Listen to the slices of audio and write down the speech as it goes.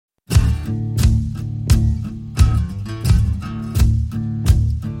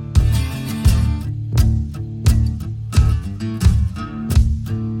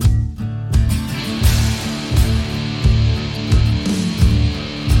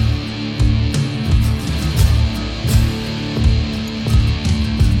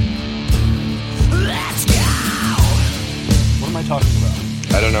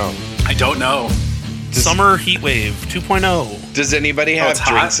no. Summer heat wave 2.0. Does anybody have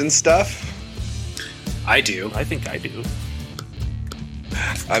drinks and stuff? I do. I think I do.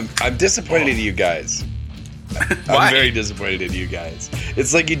 I'm disappointed in you guys. Why? I'm very disappointed in you guys.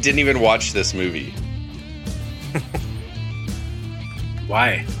 It's like you didn't even watch this movie.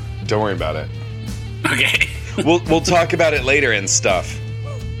 Why? Don't worry about it. Okay. We'll talk about it later and stuff.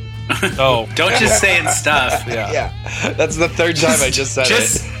 Oh, Don't just say and stuff. Yeah. That's the third time I just said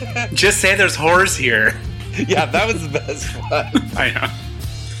it. Just say there's whores here. Yeah, that was the best one. I know.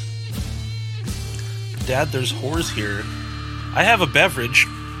 Dad, there's whores here. I have a beverage.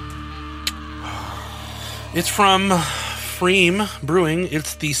 It's from Freem Brewing.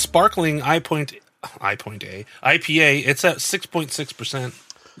 It's the sparkling I.A. IPA. It's at 6.6%.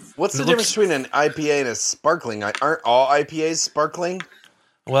 What's the difference between an IPA and a sparkling? Aren't all IPAs sparkling?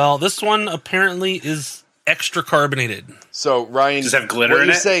 Well, this one apparently is extra carbonated. So, Ryan, Does it have glitter what in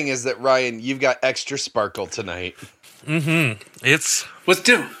you're it? saying is that, Ryan, you've got extra sparkle tonight. It's What's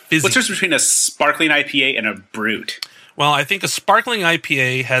the Fizzy. difference between a sparkling IPA and a brute? well, I think a sparkling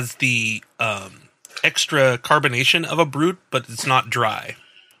IPA has the extra carbonation of a brute, but it's not dry.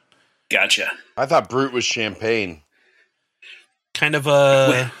 Gotcha. I thought Brute was champagne. Kind of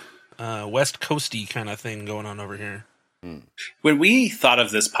a West Coasty kind of thing going on over here. When we thought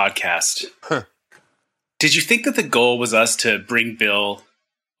of this podcast, did you think that the goal was us to bring Bill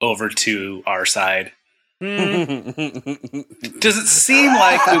over to our side? Does it seem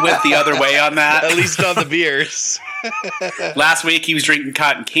like we went the other way on that? At least on the beers. Last week he was drinking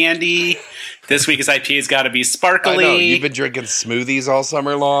cotton candy. This week his IPA's got to be sparkly. I know, you've been drinking smoothies all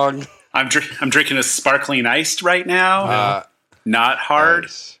summer long. I'm drinking a sparkling iced right now. Not hard.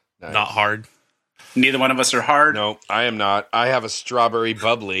 Nice. Not hard. Neither one of us are hard. No, I am not. I have a strawberry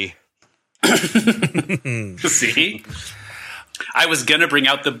bubbly. See? I was going to bring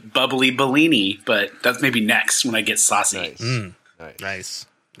out the bubbly Bellini, but that's maybe next when I get saucy. Nice.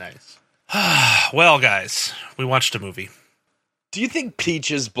 Nice. Well, guys, we watched a movie. Do you think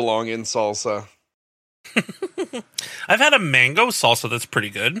peaches belong in salsa? I've had a mango salsa that's pretty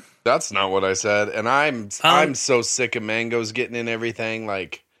good. That's not what I said, and I'm so sick of mangoes getting in everything.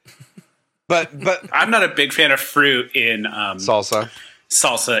 Like, but I'm not a big fan of fruit in salsa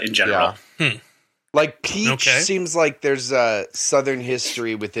in general. Yeah. Like peach Okay. seems like there's a southern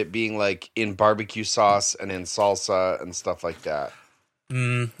history with it being like in barbecue sauce and in salsa and stuff like that.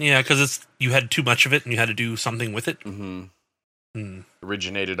 Yeah, because you had too much of it and you had to do something with it.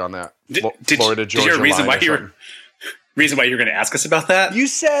 Originated on that Did Florida you Georgia hear a reason line why or you were something. reason why you're going to ask us about that? You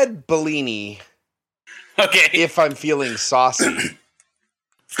said Bellini Okay. if I'm feeling saucy.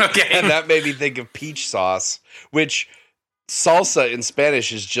 Okay. And that made me think of peach sauce, which salsa in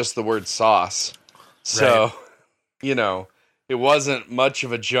Spanish is just the word sauce. So, it wasn't much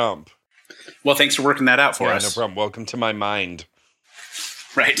of a jump. Well, thanks for working that out for Yeah, us. no problem. Welcome to my mind.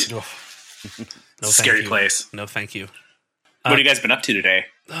 Right. No, Scary thank you. place. No, thank you. What have you guys been up to today?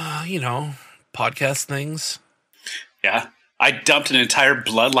 Podcast things. Yeah. I dumped an entire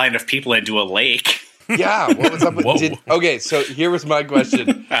bloodline of people into a lake. Yeah, what was up with Whoa. Okay, so here was my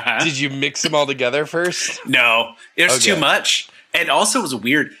question. Uh-huh. Did you mix them all together first? No, it was Okay. too much. And also it was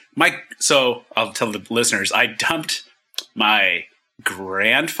weird. So I'll tell the listeners, I dumped my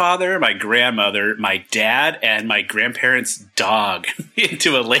grandfather, my grandmother, my dad, and my grandparents' dog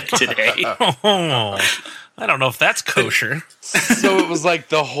into a lake today. Oh, I don't know if that's kosher. So it was like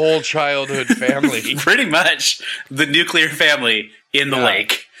the whole childhood family. Pretty much the nuclear family in the Yeah.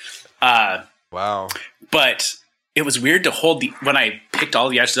 lake. Wow. But it was weird to hold when I picked all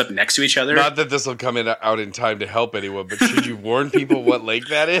the ashes up next to each other. Not that this will come out in time to help anyone, but should you warn people what lake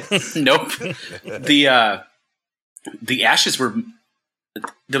that is? Nope. The ashes were.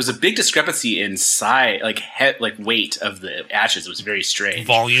 There was a big discrepancy in size, like weight of the ashes. It was very strange.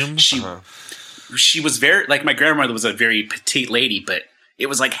 Volume. She was very like my grandmother was a very petite lady, but it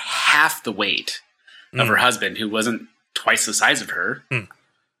was like half the weight of her husband, who wasn't twice the size of her. It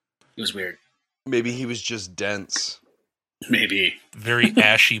was weird. Maybe he was just dense. Maybe Very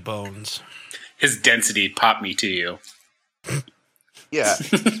ashy bones. his density popped me to you. Yeah.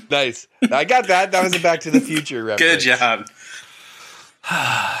 Nice. I got that. That was a Back to the Future reference. Good job.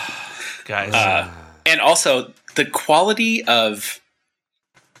 Guys. And also the quality of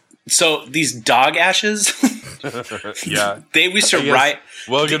these dog ashes. Yeah. They used I to guess- ride.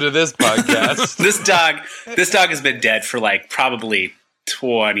 Welcome to this podcast. This dog has been dead for like probably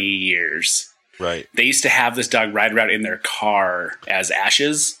 20 years. Right. They used to have this dog ride around in their car as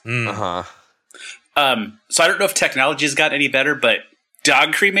ashes. Uh-huh. So I don't know if technology has got any better, but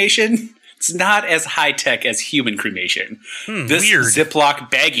dog cremation, It's not as high tech as human cremation. This weird.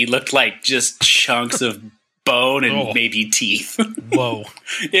 Ziploc baggie looked like just chunks of bone and maybe teeth. Whoa.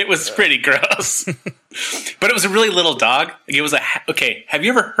 It was pretty gross. But it was a really little dog. It was okay, have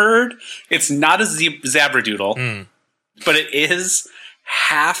you ever heard? It's not a Zabradoodle, but it is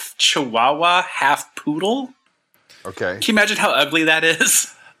half Chihuahua, half Poodle. Okay. Can you imagine how ugly that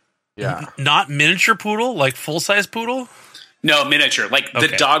is? Yeah. Not miniature poodle, like full-size poodle? No, miniature. Like, the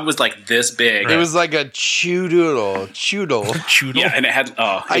dog was like this big. It was like a choodle. Choodle? Yeah, and it had...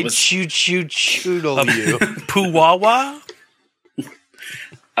 I choodle you. Poowawa?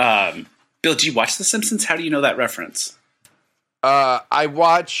 Bill, do you watch The Simpsons? How do you know that reference? I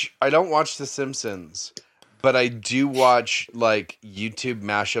don't watch The Simpsons, but I do watch, like, YouTube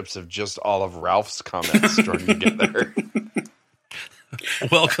mashups of just all of Ralph's comments strung together.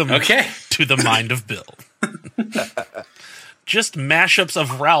 Welcome to the mind of Bill. Just mashups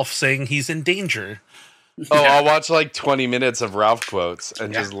of Ralph saying he's in danger. Oh, I'll watch like 20 minutes of Ralph quotes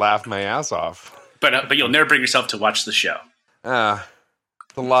and just laugh my ass off. But you'll never bring yourself to watch the show. A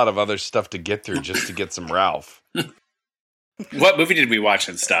lot of other stuff to get through just to get some Ralph. What movie did we watch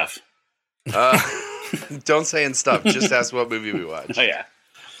and stuff? Don't say and stuff. Just ask what movie we watched. Oh,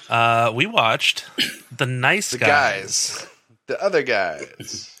 yeah. We watched The Nice Guys. The other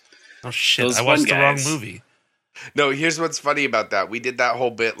guys. Oh, shit. Those I watched the wrong guys. movie. No, here's what's funny about that. We did that whole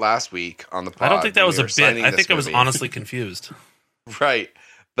bit last week on the pod. I don't think that was a when we were bit. signing I this think I was movie. honestly confused. Right.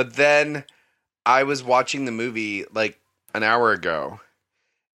 But then I was watching the movie like an hour ago,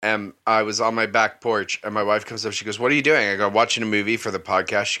 and I was on my back porch, and my wife comes up. She goes, "What are you doing?" I go, "Watching a movie for the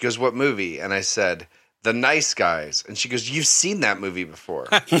podcast." She goes, "What movie?" And I said, "The Nice Guys." And she goes, "You've seen that movie before."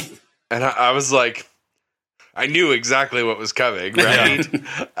 And I was like, I knew exactly what was coming, right?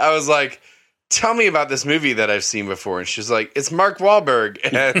 I was like, "Tell me about this movie that I've seen before." And she's like, "It's Mark Wahlberg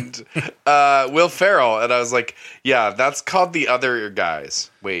and Will Ferrell." And I was like, "Yeah, that's called The Other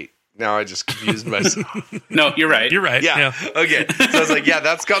Guys." Wait, now I just confused myself. No, you're right. You're right. Yeah. Okay. So I was like, "Yeah,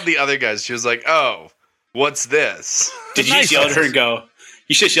 that's called The Other Guys." She was like, "Oh, what's this?" Did you just yell at her and go,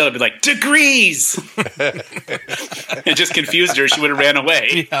 you should yell at her and be like, "Degrees!" It just confused her. She would have ran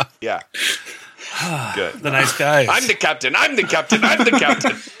away. Yeah. Yeah. Good. The Nice Guys. I'm the captain. I'm the captain. I'm the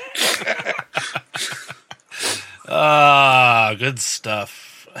captain. Good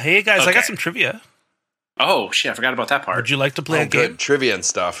stuff. Hey, guys, I got some trivia. Oh, shit. I forgot about that part. Would you like to play a game? Good trivia and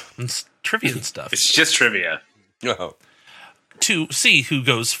stuff. It's trivia and stuff. It's just trivia. Oh. To see who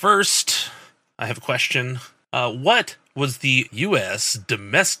goes first, I have a question. What was the U.S.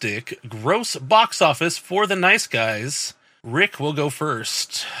 domestic gross box office for The Nice Guys? Rick will go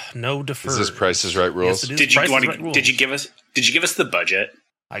first. No defer. Is this Price is Right rules? Yes, it is. Did you Price is want Right to? rules. Did you give us the budget?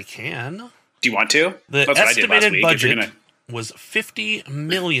 I can. Do you want to? The That's what I did last estimated week. If you're budget was $50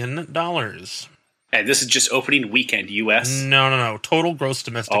 million. and this is just opening weekend, U.S. No. Total gross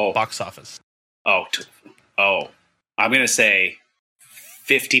domestic box office. Oh, I'm gonna say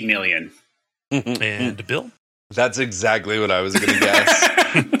 50 million. And Bill? That's exactly what I was going to guess.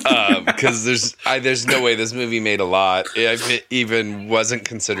 Because there's no way this movie made a lot. If it even wasn't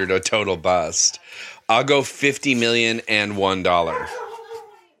considered a total bust. I'll go $50 million and $1.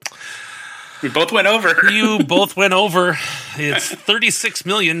 We both went over. You both went over. It's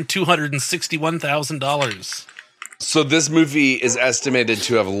 $36,261,000 So this movie is estimated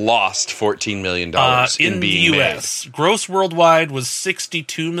to have lost $14 million in the being U.S. Gross worldwide was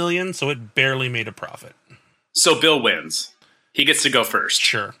 $62 million, so it barely made a profit. So Bill wins. He gets to go first.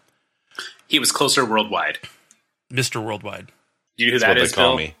 Sure, He was closer worldwide. Mr. Worldwide. Do you know who That's that what is, they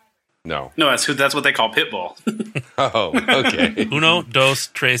call Bill? me. No. No, that's what they call Pitbull. Oh, okay. Uno, dos,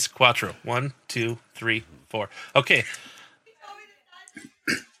 tres, cuatro. 1, 2, 3, 4. Okay.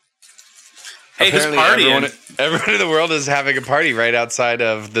 Hey, who's Apparently partying? everyone in the world is having a party right outside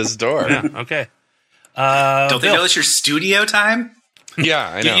of this door. Yeah, okay. Don't they Bill. know it's your studio time? Yeah,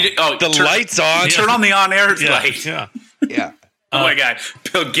 I know. The turn- lights on. Turn on the on-air Yeah, light. yeah. Yeah. Oh my god,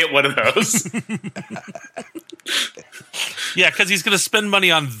 Bill, get one of those. Yeah, because he's going to spend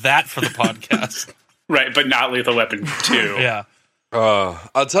money on that for the podcast. Right, but not Lethal Weapon 2. Yeah.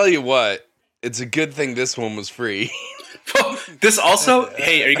 I'll tell you what. It's a good thing this one was free. This also,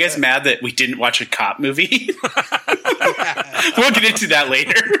 hey, are you guys mad that we didn't watch a cop movie? We'll get into that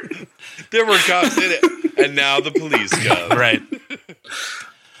later. There were cops in it, and now the police come. Right.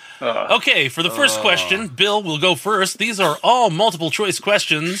 Okay, for the first question, Bill will go first. These are all multiple choice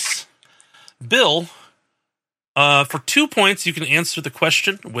questions. Bill, for 2 points, you can answer the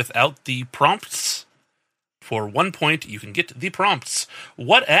question without the prompts. For 1 point, you can get the prompts.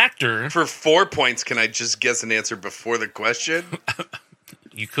 What actor... For 4 points, can I just guess an answer before the question?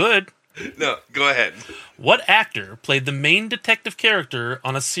 You could. No, go ahead. What actor played the main detective character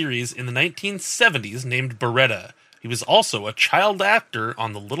on a series in the 1970s named Beretta? He was also a child actor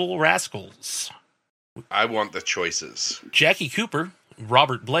on The Little Rascals. I want the choices. Jackie Cooper,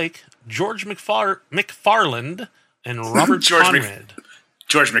 Robert Blake, George McFarland, and Robert George Conrad.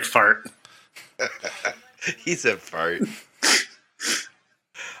 George McFart. He's a fart.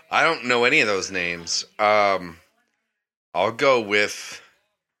 I don't know any of those names. I'll go with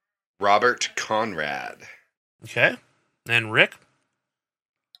Robert Conrad. Okay. And Rick?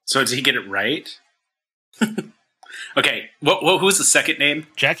 So did he get it right? Okay. Who was the second name?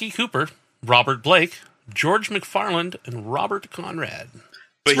 Jackie Cooper, Robert Blake, George McFarland, and Robert Conrad.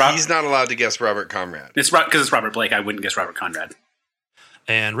 But he's not allowed to guess Robert Conrad. It's because it's Robert Blake. I wouldn't guess Robert Conrad.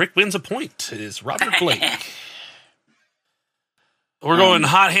 And Rick wins a point. It is Robert Blake. We're going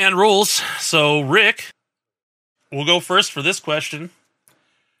hot hand rules. So, Rick, we'll go first for this question.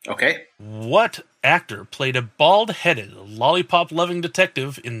 Okay. What actor played a bald-headed, lollipop-loving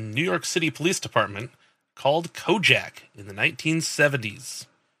detective in New York City Police Department called Kojak in the 1970s?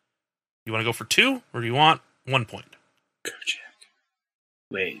 You want to go for 2, or do you want 1 point? Kojak.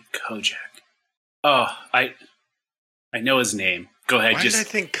 Wait, Kojak. Oh, I know his name. Go ahead. Why did I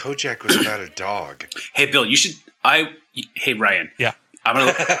think Kojak was about a dog? Hey, Bill, you should. Hey, Ryan. Yeah. I'm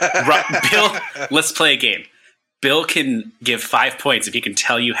gonna. Bill, let's play a game. Bill can give 5 points if he can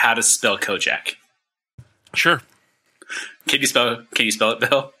tell you how to spell Kojak. Sure. Can you spell it,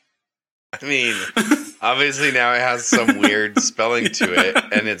 Bill? I mean, obviously now it has some weird spelling to it,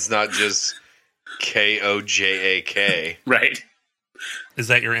 and it's not just Kojak. Right. Is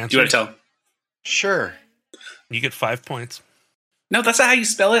that your answer? Do you want to tell? Sure. You get 5 points. No, that's not how you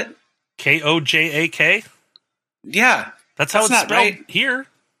spell it. Kojak? Yeah. That's how it's not spelled right. here.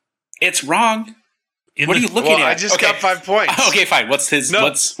 It's wrong. What are you looking at? I just got 5 points. Okay, fine. What's his?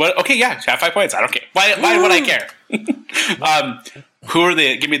 No. What? Okay, yeah, have 5 points. I don't care. Why would I care? Who are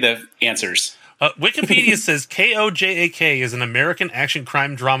the? Give me the answers. Wikipedia says Kojak is an American action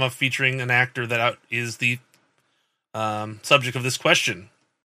crime drama featuring an actor that is the subject of this question.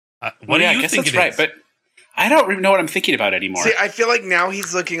 What do you think it is? Right, but I don't even know what I'm thinking about anymore. See, I feel like now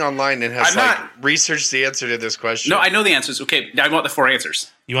he's looking online and has researched the answer to this question. No, I know the answers. Okay, I want the 4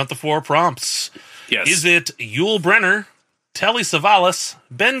 answers. You want the 4 prompts. Yes. Is it Yul Brynner, Telly Savalas,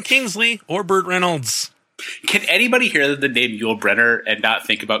 Ben Kingsley, or Burt Reynolds? Can anybody hear the name Yul Brynner and not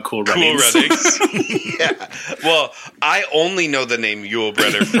think about Cool Runnings? Cool Runnings. Yeah. Well, I only know the name Yul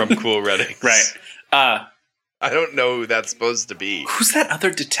Brynner from Cool Runnings. Right. I don't know who that's supposed to be. Who's that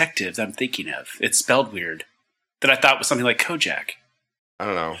other detective that I'm thinking of? It's spelled weird. That I thought was something like Kojak. I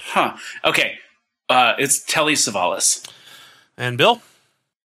don't know. Huh. Okay. It's Telly Savalas. And Bill?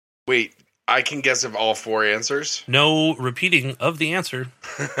 Wait, I can guess of all 4 answers? No repeating of the answer.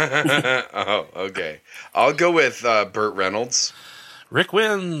 Oh, okay. I'll go with Burt Reynolds. Rick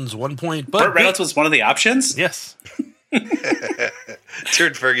wins 1 point. But Burt Reynolds was one of the options? Yes.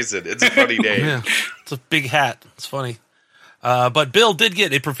 Turd Ferguson. It's a funny name. Yeah. It's a big hat. It's funny. But Bill did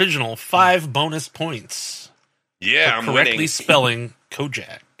get a provisional 5 bonus points. Yeah, for I'm correctly winning. spelling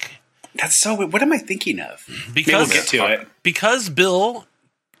Kojak. That's so weird. What am I thinking of? Because Maybe we'll get to it. Because Bill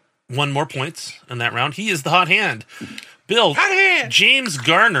won more points in that round, he is the hot hand. Bill, Hot hand! James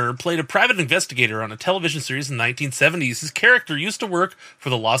Garner played a private investigator on a television series in the 1970s. His character used to work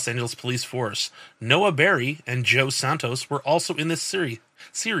for the Los Angeles Police Force. Noah Berry and Joe Santos were also in this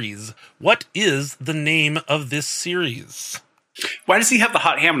series. What is the name of this series? Why does he have the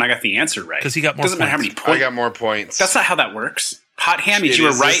hot hand when I got the answer right? Because he got more Doesn't matter how many points. points. I got more points. That's not how that works. Hot hand means It you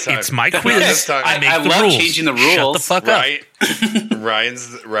were is right. this time. It's my No, quiz. this time. I make I the love rules. changing the Shut rules. the fuck up. Right?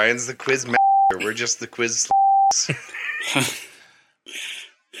 Ryan's the quiz master. We're just the quiz.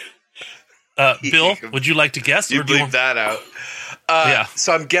 Bill, would you like to guess? You or do you bleep want- that out. Yeah.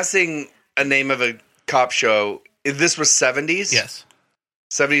 So I'm guessing a name of a cop show. If this was 70s? Yes.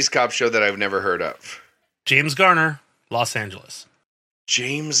 70s cop show that I've never heard of. James Garner, Los Angeles.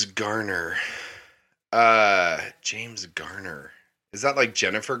 James Garner. James Garner. Is that like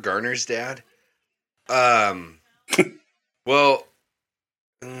Jennifer Garner's dad? Well,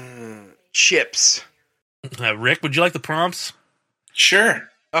 Chips. Rick, would you like the prompts? Sure.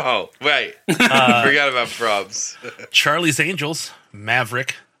 Oh, right. Forgot about props. Charlie's Angels,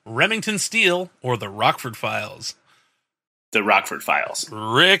 Maverick, Remington Steele, or the Rockford Files? The Rockford Files.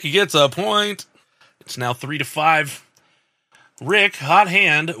 Rick gets a point. It's now 3-5. Rick, hot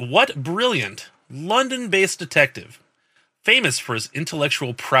hand, what brilliant London-based detective, famous for his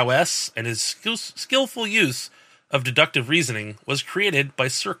intellectual prowess and his skillful use of deductive reasoning, was created by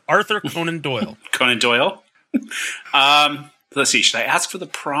Sir Arthur Conan Doyle? Conan Doyle. Let's see. Should I ask for the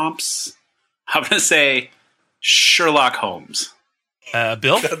prompts? I'm going to say Sherlock Holmes.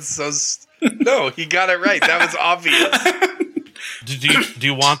 Bill? That's so... No, he got it right. That was obvious. Do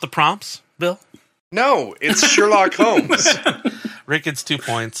you want the prompts, Bill? No, it's Sherlock Holmes. Rick gets 2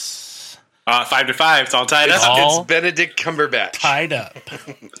 points. 5-5. It's all tied up. It's Benedict Cumberbatch. Tied up.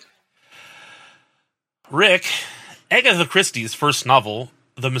 Rick, Agatha Christie's first novel,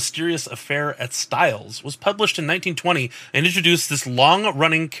 The Mysterious Affair at Styles, was published in 1920 and introduced this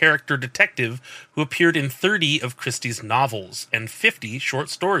long-running character detective who appeared in 30 of Christie's novels and 50 short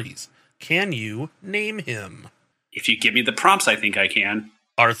stories. Can you name him? If you give me the prompts, I think I can.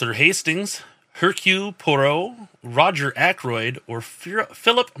 Arthur Hastings, Hercule Poirot, Roger Ackroyd, or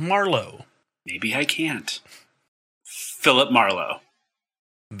Philip Marlowe? Maybe I can't. Philip Marlowe.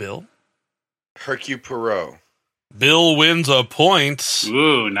 Bill? Hercule Poirot. Bill wins a point.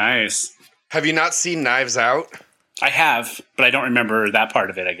 Ooh, nice. Have you not seen Knives Out? I have, but I don't remember that part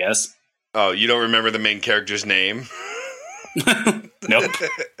of it, I guess. Oh, you don't remember the main character's name? Nope.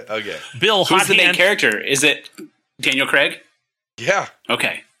 Okay. Bill, Who's the main character? Is it Daniel Craig? Yeah.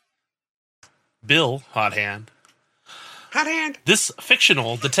 Okay. Bill, hot hand. Hot hand. This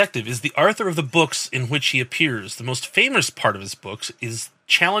fictional detective is the author of the books in which he appears. The most famous part of his books is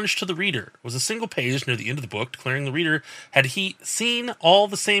Challenge to the Reader. It was a single page near the end of the book declaring the reader had he seen all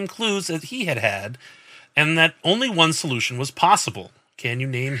the same clues that he had, and that only one solution was possible. Can you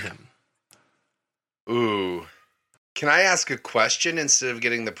name him? Ooh. Can I ask a question instead of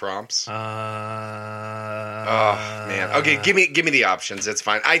getting the prompts? Oh man. Okay, give me the options. It's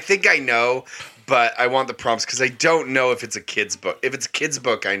fine. I think I know, but I want the prompts because I don't know if it's a kid's book. If it's a kid's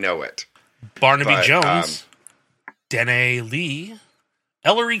book, I know it. Barnaby Jones, Danae Lee,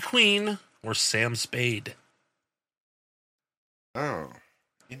 Ellery Queen, or Sam Spade? Oh,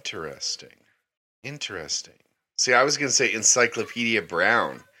 interesting. See, I was going to say Encyclopedia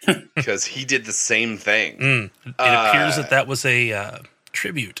Brown because he did the same thing. It appears that was a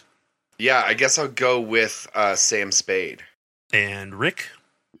tribute. Yeah, I guess I'll go with Sam Spade. And Rick,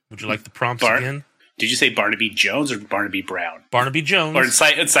 would you like the prompts again? Did you say Barnaby Jones or Barnaby Brown? Barnaby Jones. Or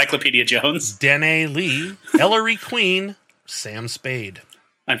Encyclopedia Jones? Danae Lee, Ellery Queen, Sam Spade.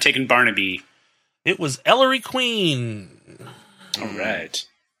 I'm taking Barnaby. It was Ellery Queen. All right.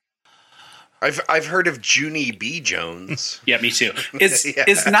 I've heard of Junie B. Jones. Yeah, me too.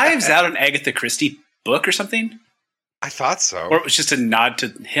 Is Knives Out an Agatha Christie book or something? I thought so. Or it was just a nod to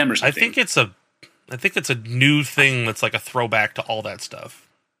him or something? I think it's a new thing that's like a throwback to all that stuff.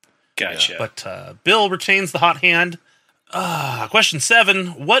 Gotcha. Yeah. But Bill retains the hot hand. Question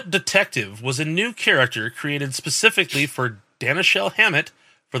 7. What detective was a new character created specifically for Danishel Hammett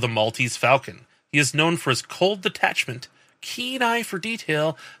for the Maltese Falcon? He is known for his cold detachment, keen eye for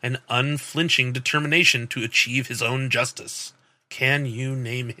detail, and unflinching determination to achieve his own justice. Can you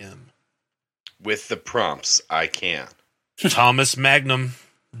name him? With the prompts, I can. Thomas Magnum,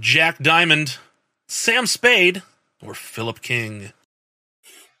 Jack Diamond, Sam Spade, or Philip King?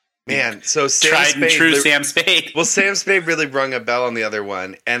 Man, so Sam Tried Spade... and true Sam Spade. Well, Sam Spade really rung a bell on the other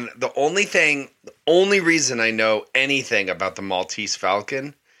one. And the only reason I know anything about the Maltese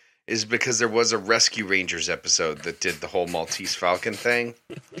Falcon is because there was a Rescue Rangers episode that did the whole Maltese Falcon thing.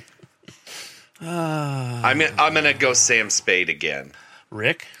 I'm gonna go Sam Spade again.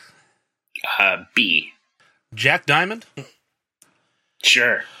 Rick? B. Jack Diamond?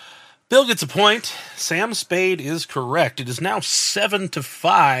 Sure. Bill gets a point. Sam Spade is correct. It is now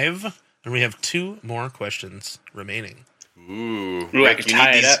 7-5, and we have 2 more questions remaining. Ooh, I Rick, could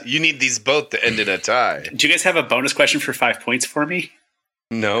tie it up. You need these both to end in a tie. Do you guys have a bonus question for 5 points for me?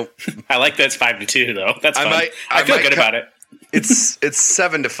 No. I like that it's 5-2 though. That's fun. I feel good about it. It's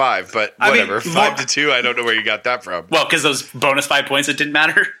 7-5, but whatever. 5-2. I don't know where you got that from. Well, because those bonus 5 points, it didn't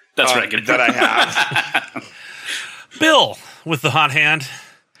matter. That's right. That I have. Bill with the hot hand.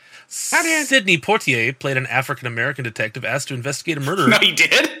 Sidney Poitier played an African-American detective asked to investigate a murder. No, he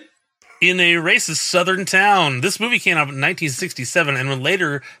did? In a racist southern town. This movie came out in 1967 and would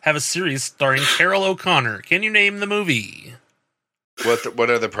later have a series starring Carol O'Connor. Can you name the movie? What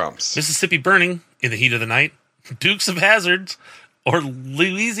are the prompts? Mississippi Burning, In the Heat of the Night, Dukes of Hazzard, or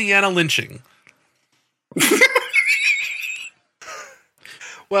Louisiana Lynching?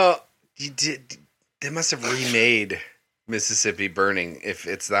 Well, they must have remade Mississippi Burning if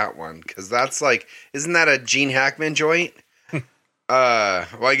it's that one, because that's like, isn't that a Gene Hackman joint? Well,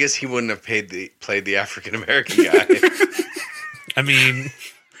 I guess he wouldn't have played the African American guy. I mean,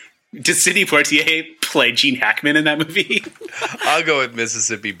 did Sidney Poitier play Gene Hackman in that movie? I'll go with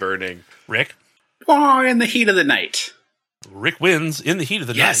Mississippi Burning. Rick? Oh, In the Heat of the Night. Rick wins In the Heat of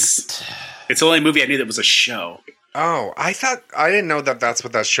the Night. It's the only movie I knew that was a show. Oh, I didn't know that that's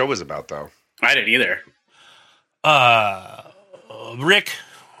what that show was about, though. I didn't either. Rick,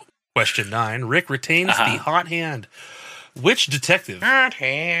 question 9. Rick retains the hot hand. Which detective,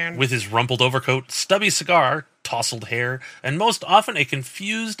 with his rumpled overcoat, stubby cigar, tousled hair, and most often a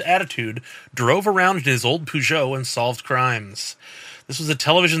confused attitude, drove around in his old Peugeot and solved crimes? This was a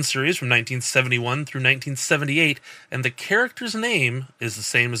television series from 1971 through 1978, and the character's name is the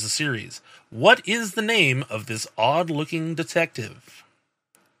same as the series. What is the name of this odd-looking detective?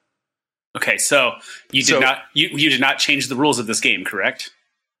 Okay, so you did not change the rules of this game, correct?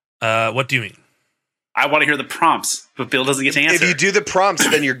 What do you mean? I want to hear the prompts, but Bill doesn't get to answer. If you do the prompts,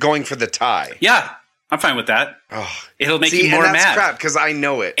 then you're going for the tie. Yeah, I'm fine with that. Oh, it'll make you more and that's mad. crap because I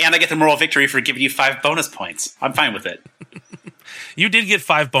know it. And I get the moral victory for giving you 5 bonus points. I'm fine with it. You did get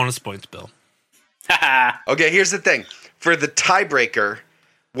 5 bonus points, Bill. Okay, here's the thing. For the tiebreaker,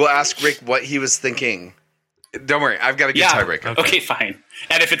 we'll ask Rick what he was thinking. Don't worry, I've got a good tiebreaker. Okay, fine.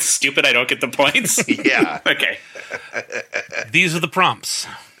 And if it's stupid, I don't get the points? Yeah. Okay. These are the prompts.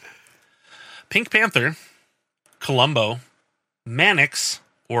 Pink Panther, Colombo, Mannix,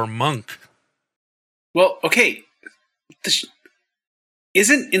 or Monk? Well, okay.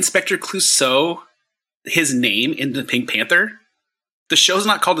 Isn't Inspector Clouseau his name in the Pink Panther? The show's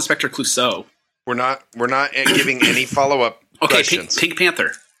not called Inspector Clouseau. We're not giving any follow-up questions. Pink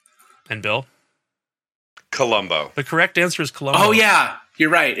Panther. And Bill? Colombo. The correct answer is Colombo. Oh, yeah. You're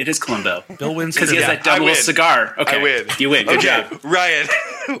right. It is Colombo. Bill wins because he has that double cigar. Okay, I win. You win. Good job, Ryan.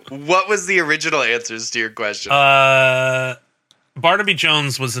 What was the original answers to your question? Barnaby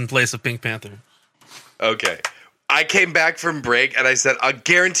Jones was in place of Pink Panther. Okay. I came back from break and I said, I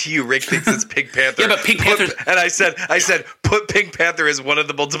guarantee you Rick thinks it's Pink Panther. Yeah, but Pink Panther. And I said, put Pink Panther as one of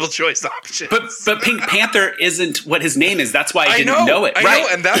the multiple choice options. But Pink Panther isn't what his name is. That's why I didn't know it. I know,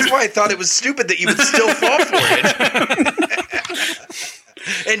 and that's why I thought it was stupid that you would still fall for it.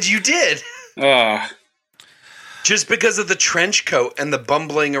 And you did. Just because of the trench coat and the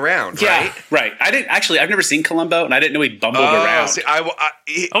bumbling around, right? Right. I've never seen Columbo, and I didn't know he bumbled around. See,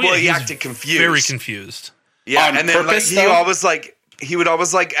 he acted confused. Very confused. Yeah, On and then purpose, he would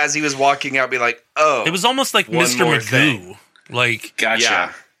always as he was walking out, be like, "Oh." It was almost like Mr. Magoo. Thing. Like,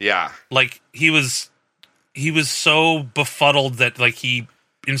 gotcha. Yeah. Like he was so befuddled that he,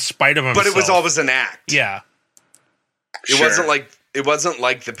 in spite of himself. But it was always an act. Yeah. It wasn't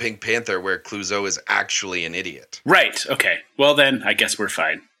like the Pink Panther where Clouseau is actually an idiot. Right. Okay. Well, then I guess we're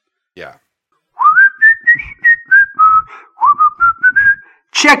fine. Yeah.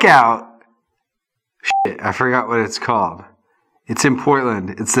 Check out. Shit, I forgot what it's called. It's in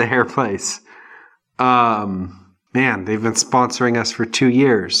Portland. It's the hair place. Man, they've been sponsoring us for 2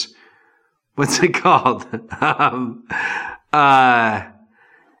 years. What's it called?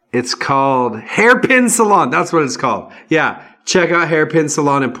 It's called Hairpin Salon. That's what it's called. Yeah. Check out Hairpin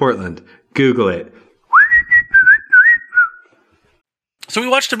Salon in Portland. Google it. So we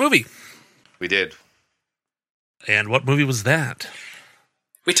watched a movie. We did. And what movie was that?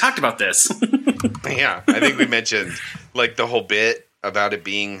 We talked about this. Yeah, I think we mentioned the whole bit about it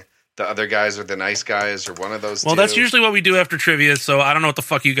being the other guys are the nice guys or one of those two. Well, that's usually what we do after trivia, so I don't know what the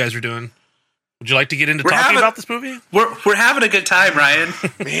fuck you guys are doing. Would you like to get into talking about this movie? We're having a good time, Ryan.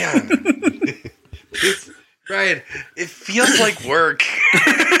 Man. Ryan, it feels like work.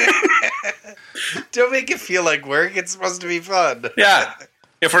 Don't make it feel like work. It's supposed to be fun. Yeah.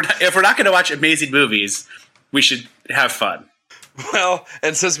 If we're not going to watch amazing movies, we should have fun. Well,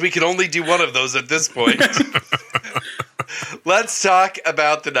 and since we can only do one of those at this point, let's talk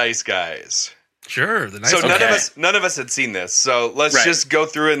about The Nice Guys. Sure, The Nice Guys. So none of us had seen this. So let's just go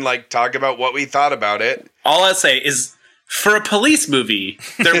through and talk about what we thought about it. All I'll say is, for a police movie,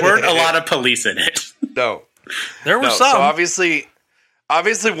 there weren't a lot of police in it. No. There were some. So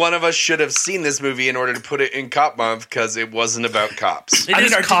obviously one of us should have seen this movie in order to put it in Cop Month because it wasn't about cops. It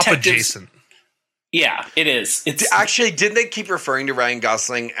is cop adjacent. Yeah, it is. Actually, didn't they keep referring to Ryan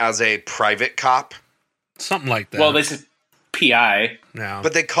Gosling as a private cop? Something like that. Well, they said PI. No.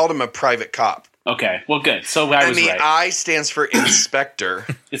 But they called him a private cop. Okay, well, good. So I was right. And the I stands for inspector.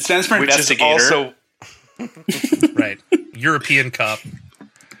 It stands for which investigator. Is also right. European cop.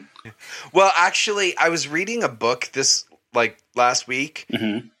 Well, actually, I was reading a book this last week,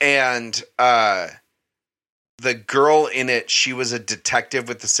 and the girl in it, she was a detective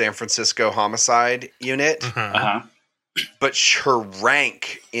with the San Francisco Homicide Unit, but her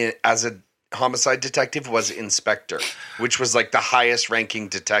rank as a homicide detective was inspector, which was the highest ranking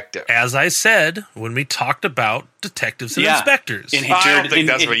detective. As I said when we talked about detectives and inspectors. I don't think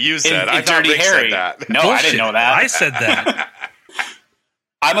that's what you said. I thought Rick said that. No, bullshit. I didn't know that. I said that.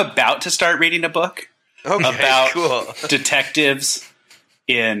 I'm about to start reading a book Okay, about cool. detectives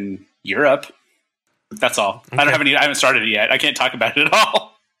in Europe. That's all. Okay. I haven't started it yet. I can't talk about it at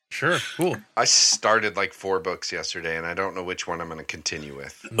all. Sure, cool. I started like 4 books yesterday, and I don't know which one I'm going to continue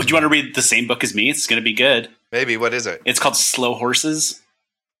with. Do you want to read the same book as me? It's going to be good. Maybe. What is it? It's called Slow Horses.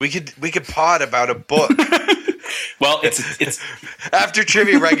 We could pod about a book. Well, it's After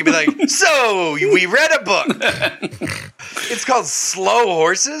trivia, right? Could be like, so we read a book. It's called Slow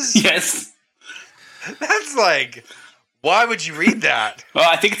Horses? yes. That's like, why would you read that? Well,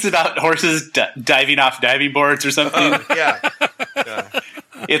 I think it's about horses diving off diving boards or something. Yeah.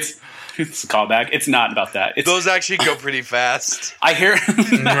 It's a callback. It's not about that. It's, Those actually go pretty fast. I hear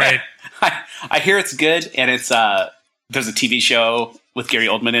Right. I hear it's good, and it's there's a TV show with Gary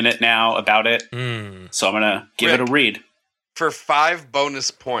Oldman in it now about it. So I'm gonna give it a read. For 5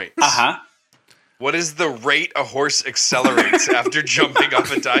 bonus points, what is the rate a horse accelerates after jumping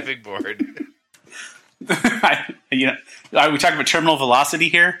off a diving board? Are we talking about terminal velocity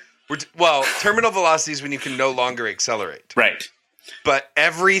here? Well, terminal velocity is when you can no longer accelerate. Right. But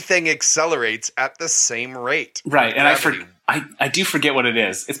everything accelerates at the same rate. Right. And Gravity. I do forget what it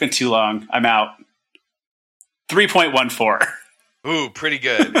is. It's been too long. I'm out. 3.14. Ooh, pretty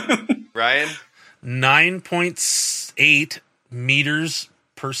good. Ryan? 9.8 meters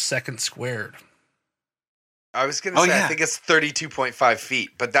per second squared. I was going to say, I think it's 32.5 feet,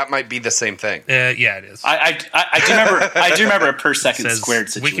 but that might be the same thing. Yeah, it is. I do remember a per second squared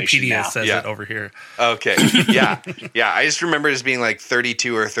situation Wikipedia now. says it over here. Okay. Yeah. I just remember it as being like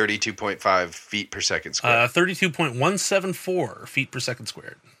 32 or 32.5 feet per second squared. 32.174 feet per second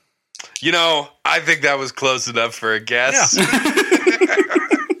squared. I think that was close enough for a guess. Yeah.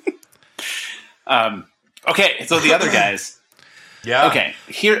 Okay, so the other guys. Yeah. Okay,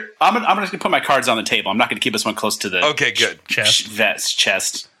 here I'm going to put my cards on the table. I'm not going to keep this one close to the Okay, good. Chest.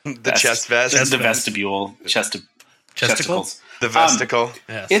 chest. The chest vest. The vestibule. Chesticles. The vesticle.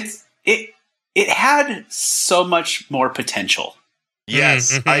 Yes. It had so much more potential.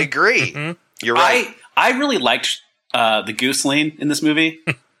 Yes, I agree. You're right. I really liked the Gooseling in this movie.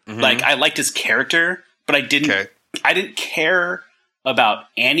 Like, I liked his character, but I didn't care about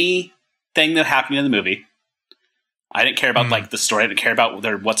anything that happened in the movie. I didn't care about like the story. I didn't care about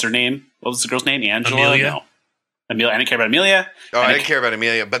what's her name? What was the girl's name? Angela? Amelia. No. Amelia. I didn't care about Amelia. I didn't care about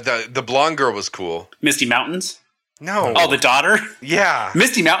Amelia, but the blonde girl was cool. Misty Mountains. No. Oh, the daughter. Yeah.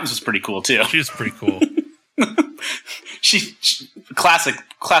 Misty Mountains was pretty cool too. She was pretty cool. she classic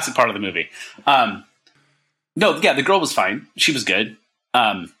part of the movie. No, yeah, the girl was fine. She was good.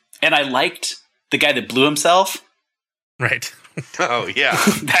 And I liked the guy that blew himself. Right. Oh, yeah.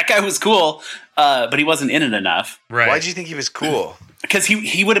 That guy was cool, but he wasn't in it enough. Right. Why'd you think he was cool? Because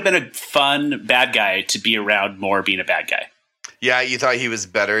he would have been a fun bad guy to be around more being a bad guy. Yeah, you thought he was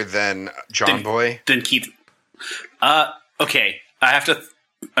better than John Boy? Than Keith. Okay. I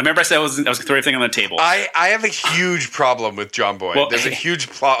remember I said I was going to throw everything on the table. I have a huge problem with John Boy. Well, There's a huge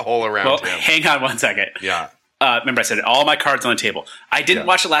plot hole around him. Hang on one second. Yeah. Remember I said all my cards on the table. I didn't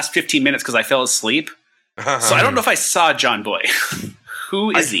watch the last 15 minutes because I fell asleep. So I don't know if I saw John Boy.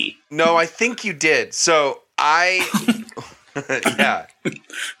 Who is he? No, I think you did. So yeah.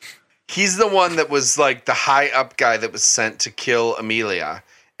 He's the one that was like the high up guy that was sent to kill Amelia.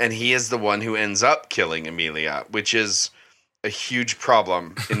 And he is the one who ends up killing Amelia, which is a huge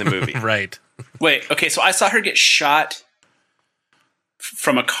problem in the movie. Right. Wait, okay, so I saw her get shot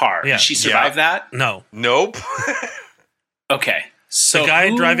from a car. Yeah. Did she survive that? No. Nope. Okay. So The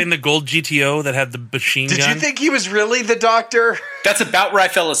guy driving the gold GTO that had the machine gun. Did you think he was really the doctor? That's about where I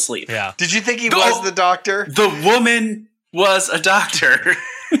fell asleep. Yeah. Did you think he was the doctor? The woman was a doctor.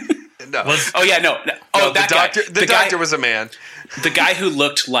 No. Oh yeah, no. Oh, No, that the doctor. guy. The doctor was a man. The guy who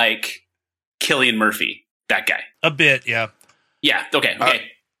looked like Cillian Murphy. That guy. A bit, yeah. Yeah. Okay.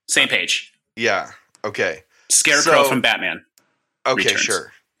 Same page. Yeah. Okay. Scarecrow So- from Batman. Okay, Returns.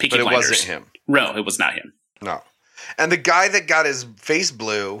 sure. Peaky But it Blinders. wasn't him. No, it was not him. No. And the guy that got his face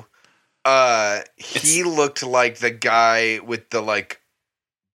blue, he looked like the guy with the like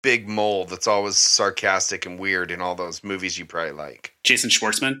big mole that's always sarcastic and weird in all those movies you probably like. Jason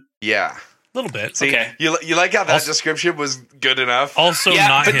Schwartzman. Yeah. A little bit. See, Okay. you like how that Also- description was good enough? Also Yeah,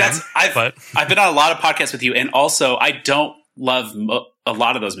 not but him. I've been on a lot of podcasts with you, and also I don't love a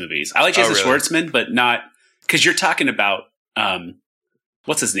lot of those movies. I like Jason really? Schwartzman, but not because you're talking about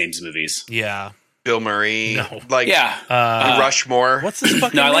what's his name's movies. Yeah. Bill Murray. No. Like Rushmore. What's his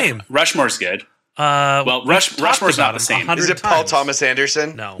fucking No, I name? like Rushmore's good. Well, Rushmore's not the same. Is it Paul Thomas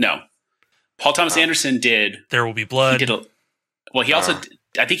Anderson? No. No, Paul Thomas Anderson did. There Will Be He Blood. did he also.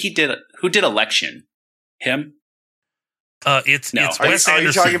 I think he did. Who did Election? Him. It's No. it's Are you- Wes are you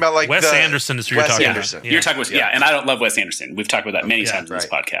Anderson. talking about, like, Wes the- Anderson is who you're Wes talking Anderson. about. You're talking about, and I don't love Wes Anderson. We've talked about that many Yeah, times in this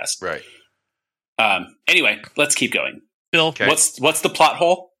podcast. Right. Anyway, let's keep going. Bill. Okay. What's the plot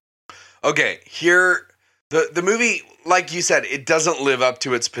hole? Okay, here the movie, like you said, it doesn't live up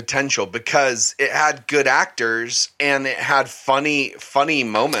to its potential because it had good actors and it had funny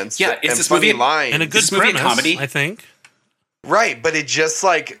moments. Yeah, it's and this funny movie- lines. And a good This movie a premise, comedy? I think. Right, but it just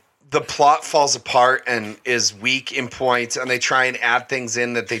like the plot falls apart and is weak in points, and they try and add things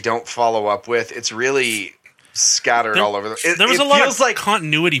in that they don't follow up with. It's really scattered all over. There was a lot feels of like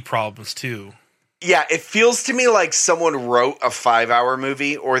continuity problems too. yeah, it feels to me like someone wrote a 5-hour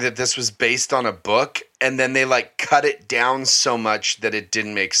movie, or that this was based on a book, and then they like cut it down so much that it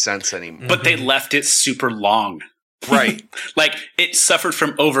didn't make sense anymore. But they left it super long. Right. Like it suffered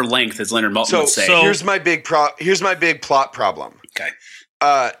from over length, as Leonard Maltin So, would say. here's my big plot problem. Okay.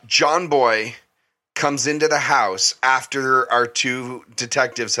 John Boy comes into the house after our two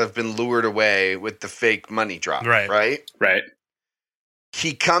detectives have been lured away with the fake money drop. Right. Right.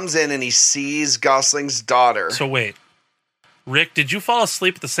 He comes in and he sees Gosling's daughter. So wait, Rick, did you fall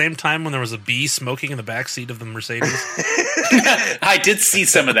asleep at the same time when there was a bee smoking in the back seat of the Mercedes? I did see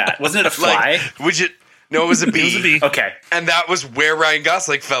some of that. Wasn't it a fly? No, it was a bee. It was a bee. Okay. And that was where Ryan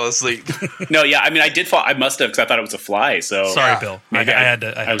Gosling fell asleep. No, yeah. I mean, I did fall. I must have because I thought it was a fly. So Sorry, Bill. I Maybe had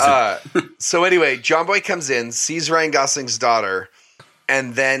to. So anyway, John Boy comes in, sees Ryan Gosling's daughter,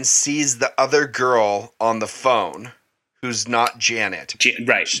 and then sees the other girl on the phone who's not Janet.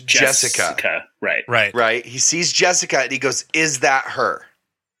 Right. Jessica. Right. Right? He sees Jessica and he goes, "Is that her?"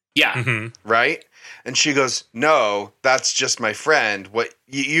 Yeah. Mm-hmm. Right? And she goes, "No, that's just my friend. What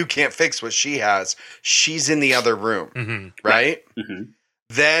you can't fix what she has. She's in the other room." Mm-hmm. Right? Mm-hmm.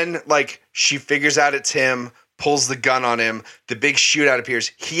 Then like she figures out it's him, pulls the gun on him, the big shootout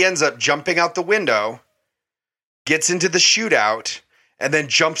appears. He ends up jumping out the window, gets into the shootout, and then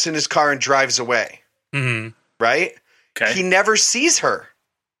jumps in his car and drives away. Mm-hmm. Right? Okay. He never sees her.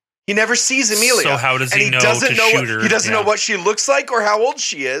 He never sees Amelia. So how does he know doesn't to know shoot her? He doesn't Yeah. know what she looks like or how old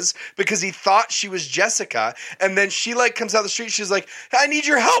she is because he thought she was Jessica. And then she like comes out the street. She's like, "I need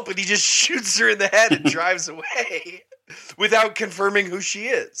your help," and he just shoots her in the head and drives away without confirming who she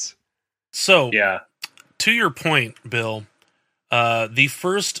is. So Yeah. to your point, Bill, the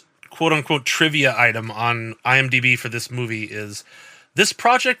first quote unquote trivia item on IMDb for this movie is this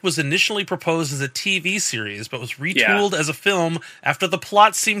project was initially proposed as a TV series, but was retooled as a film after the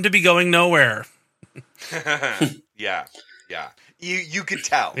plot seemed to be going nowhere. Yeah. You could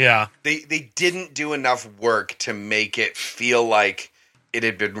tell. Yeah. They didn't do enough work to make it feel like it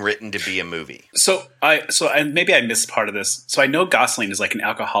had been written to be a movie. So maybe I missed part of this. So I know Gosling is like an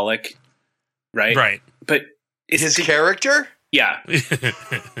alcoholic, right? Right. But His character? Yeah.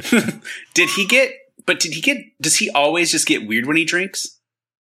 Does he always just get weird when he drinks?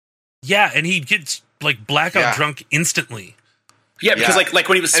 Yeah, and he gets like blackout Yeah. drunk instantly. Yeah, because Yeah. like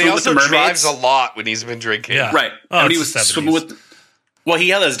when he was And he swimming with the also mermaids. drives a lot when he's been drinking. Yeah. Right. Oh, And when he it's was the swimming 70s. with. Well, he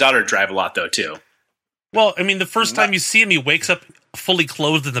had his daughter drive a lot though too. Well, I mean, the first time you see him, he wakes up fully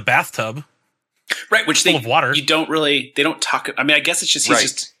clothed in the bathtub. Right, which Full of water. You don't really. They don't talk. I mean, I guess it's just he's Right.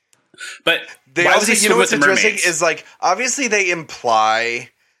 just. But They why also, was he you know swimming with what's the interesting mermaids? is like obviously they imply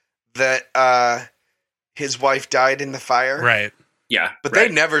that his wife died in the fire, Right. Yeah, but right.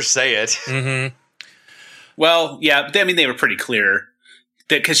 they never say it. Mm-hmm. Well, yeah, I mean, they were pretty clear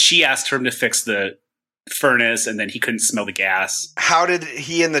that because she asked for him to fix the furnace, and then he couldn't smell the gas. How did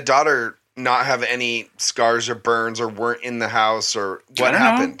he and the daughter not have any scars or burns or weren't in the house or what I don't know.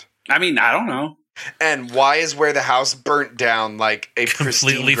 happened? I mean, I don't know. And why is where the house burnt down like a pristine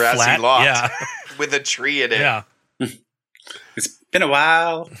Completely grassy flat. lot Yeah. with a tree in it? Yeah. It's been a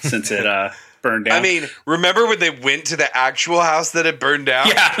while since it burned down. I mean, remember when they went to the actual house that had burned down?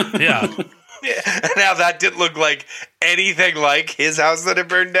 yeah, Yeah. And how that didn't look like anything like his house that had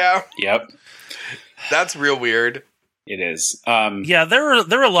burned down? yep, That's real weird. it is. Yeah, there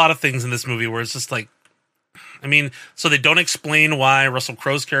are a lot of things in this movie where it's just like, I mean, so they don't explain why Russell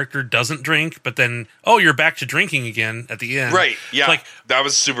Crowe's character doesn't drink, but then, oh, you're back to drinking again at the end. Right. Yeah. Like, that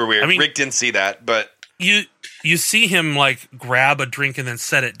was super weird. I mean- Rick didn't see that, but you see him like grab a drink and then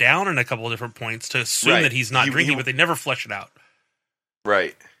set it down in a couple of different points to assume Right. that he's not He- drinking, he- but they never flesh it out.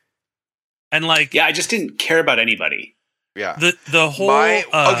 right. And like Yeah, I just didn't care about anybody. Yeah. the whole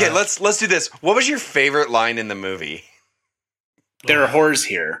Okay, let's do this. What was your favorite line in the movie? There are whores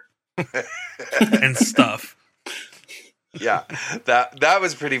here. and stuff. Yeah. that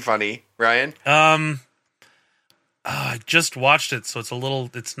was pretty funny, Ryan. I just watched it, so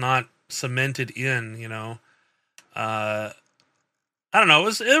it's not cemented in, you know. I don't know.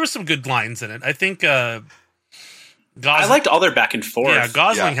 There was some good lines in it. I think I liked all their back and forth. Yeah,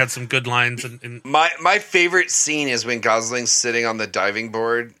 Gosling had some good lines. My favorite scene is when Gosling's sitting on the diving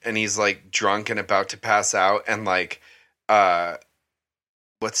board and he's like drunk and about to pass out, and like,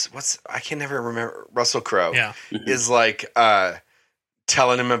 what's I can never remember. Russell Crowe is like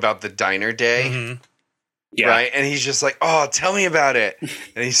telling him about the diner day. Mm-hmm. Yeah. Right, and he's just like, "Oh, tell me about it."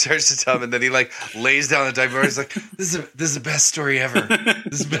 And he starts to tell him, and then he like lays down the diving board. He's like, "This is the best story ever."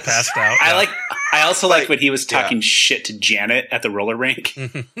 This is Passed out. I also like when he was talking shit to Janet at the roller rink.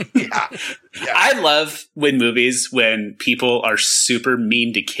 Yeah. I love when people are super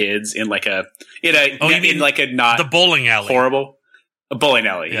mean to kids in like a not the bowling alley. Horrible a bowling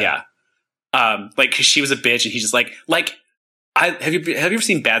alley. Yeah. Like, 'cause she was a bitch, and he's just like have you ever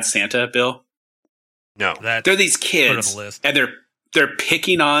seen Bad Santa, Bill? No. They're these kids, and they're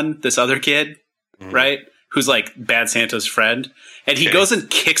picking on this other kid, right? Who's like Bad Santa's friend, and he goes and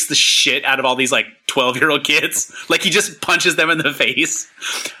kicks the shit out of all these like 12-year-old kids. Like, he just punches them in the face.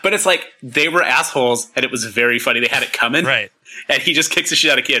 But it's like they were assholes, and it was very funny. They had it coming, right? And he just kicks the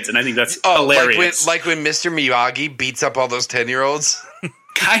shit out of kids, and I think that's hilarious. Like when Mr. Miyagi beats up all those 10-year-olds.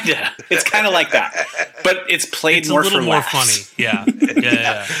 Kinda. It's kind of like that, but it's played more for laughs. Funny. Yeah.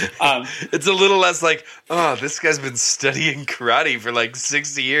 It's a little less like, oh, this guy's been studying karate for like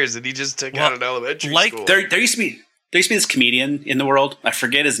 60 years, and he just took out an elementary school. There used to be this comedian in the world. I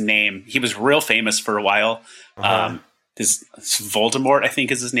forget his name. He was real famous for a while. This Voldemort, I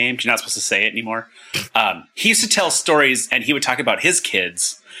think, is his name. You're not supposed to say it anymore. He used to tell stories, and he would talk about his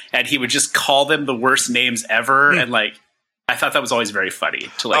kids, and he would just call them the worst names ever, and like. I thought that was always very funny.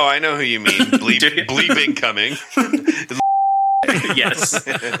 To like, I know who you mean. Bleep incoming. Yes.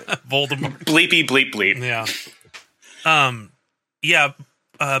 Voldemort. Bleepy bleep bleep. Yeah.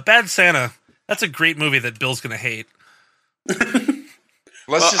 Bad Santa. That's a great movie that Bill's going to hate.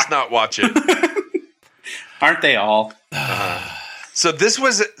 Let's just not watch it. Aren't they all? So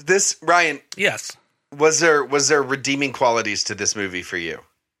this Ryan. Yes. Was there redeeming qualities to this movie for you?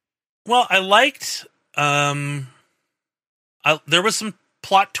 Well, I liked... there was some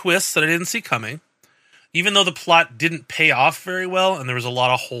plot twists that I didn't see coming. Even though the plot didn't pay off very well and there was a lot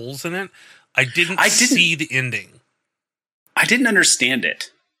of holes in it, I didn't see the ending. I didn't understand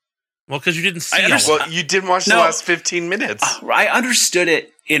it. Well, because you didn't see it. Well, you didn't watch the last 15 minutes. I understood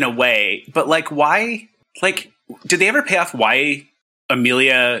it in a way, but like, why? Like, did they ever pay off why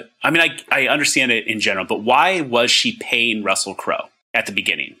Amelia... I mean, I understand it in general, but why was she paying Russell Crowe at the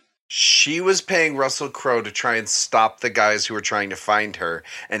beginning? She was paying Russell Crowe to try and stop the guys who were trying to find her,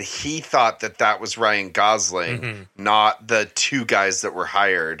 and he thought that was Ryan Gosling, not the two guys that were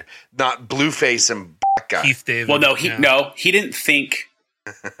hired, not Blueface and Black Guy. Keith David. Well, he didn't think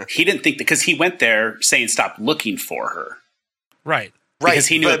that, because he went there saying stop looking for her, right? Because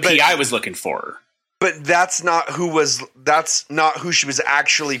he knew a PI was looking for her. But that's not who she was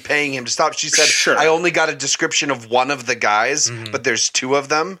actually paying him to stop. She said, sure. I only got a description of one of the guys, but there's two of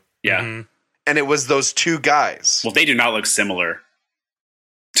them. Yeah. And it was those two guys. Well, they do not look similar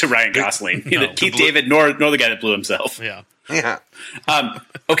to Ryan Gosling. No. Keith David, nor the guy that blew himself. Yeah. Yeah.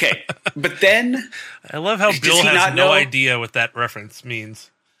 Okay. But then... I love how Bill has no idea what that reference means.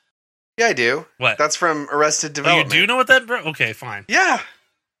 Yeah, I do. What? That's from Arrested Development. Oh, you do know what that... Okay, fine. Yeah.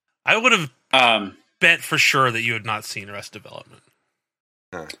 I would have bet for sure that you had not seen Arrested Development.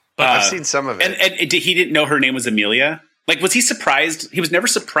 But I've seen some of it. And he didn't know her name was Amelia? Like, was he surprised? He was never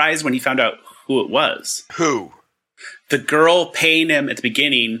surprised when he found out who it was. Who? The girl paying him at the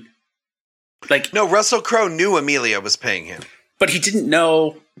beginning. Like, no, Russell Crowe knew Amelia was paying him. But he didn't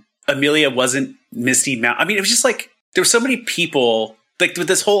know Amelia wasn't Misty Mount. I mean, it was just like, there were so many people, like with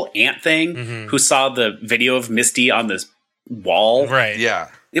this whole ant thing, who saw the video of Misty on this wall. Right. Yeah.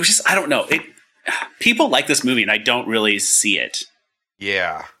 It was just, I don't know. People like this movie, and I don't really see it.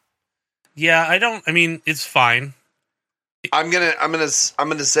 Yeah. Yeah, I mean, it's fine. I'm gonna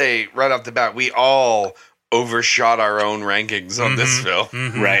say right off the bat, we all overshot our own rankings on this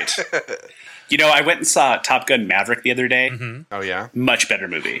film. Right. I went and saw Top Gun Maverick the other day. Oh yeah, much better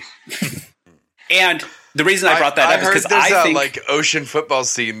movie. And the reason I brought that up is because I think like ocean football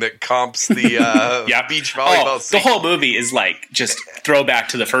scene that comps the beach volleyball scene. The whole movie is like just throwback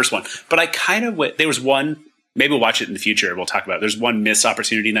to the first one. But I kind of there was one. Maybe we'll watch it in the future. We'll talk about it. There's one missed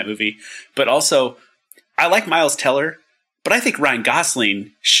opportunity in that movie. But also, I like Miles Teller. But I think Ryan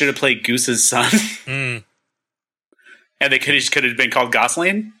Gosling should have played Goose's son. And they could have been called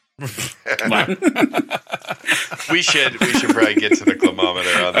Gosling. Come on. we should probably get to the climometer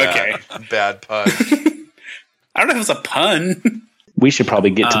on that. Okay. Bad pun. I don't know if it was a pun. We should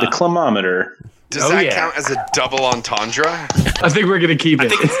probably get to the climometer. Does that count as a double entendre? I think we're going to keep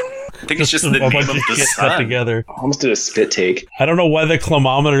it. I think it's just the a name bunch of of the shit cut sun. together. Almost did a spit take. I don't know why the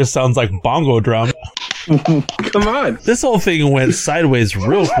climometer sounds like bongo drum. Come on. This whole thing went sideways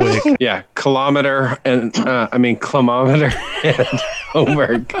real quick. Yeah, kilometer and climometer and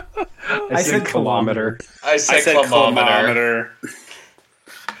Homework. I said kilometer. I said kilometer.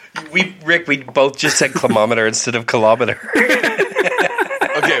 We both just said kilometer instead of kilometer.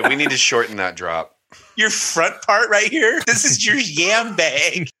 Okay, we need to shorten that drop. Your front part right here. This is your yam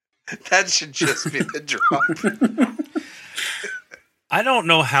bag. That should just be the drop. I don't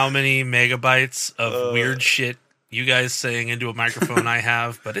know how many megabytes of weird shit you guys saying into a microphone I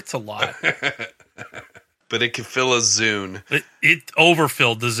have, but it's a lot. But it can fill a Zune. It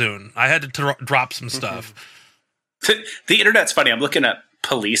overfilled the Zune. I had to drop some stuff. The internet's funny. I'm looking at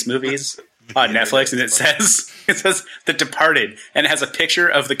police movies on Netflix, and it says The Departed, and it has a picture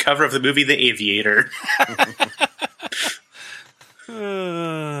of the cover of the movie The Aviator.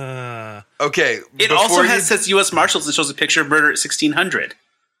 Okay. It also says U.S. Marshals and shows a picture of murder at 1600.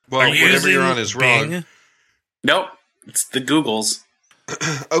 Well, whatever you're on is wrong. Bing? Nope, it's the Googles.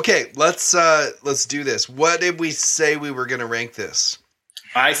 Okay, let's do this. What did we say we were going to rank this?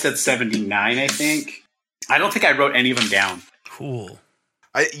 I said 79, I think. I don't think I wrote any of them down. Cool.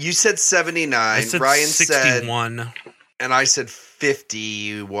 You said 79. I said Ryan 61. said, and I said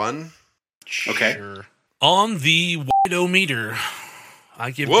 51. Okay. Sure. On the Widometer,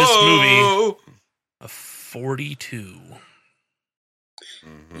 I give this movie a 42.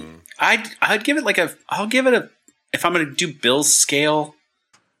 Mm-hmm. I'd give it if I'm going to do Bill's scale,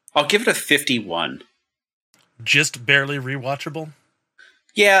 I'll give it a 51. Just barely rewatchable?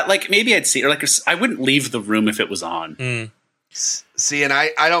 Yeah, like maybe I'd see, or like I wouldn't leave the room if it was on. See, and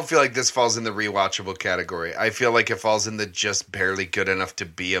I don't feel like this falls in the rewatchable category. I feel like it falls in the just barely good enough to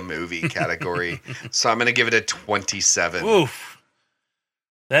be a movie category. So I'm going to give it a 27. Oof.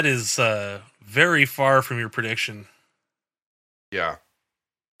 That is very far from your prediction. Yeah.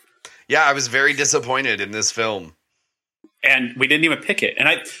 Yeah, I was very disappointed in this film. And we didn't even pick it. And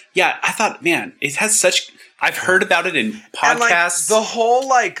I thought, man, it has such... I've heard about it in podcasts. And the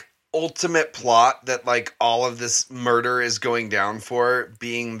whole, ultimate plot that, all of this murder is going down for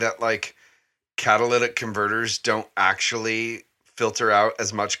being that, catalytic converters don't actually filter out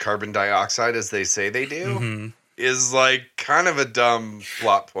as much carbon dioxide as they say they do is, kind of a dumb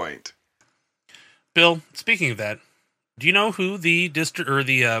plot point. Bill, speaking of that, do you know who the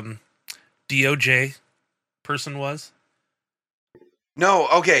DOJ person was? No,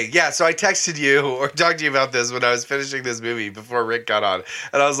 okay, yeah, so I texted you or talked to you about this when I was finishing this movie before Rick got on,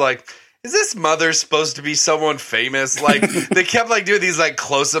 and I was like, is this mother supposed to be someone famous? They kept, doing these,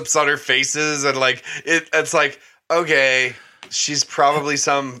 close-ups on her faces, and, it's okay, she's probably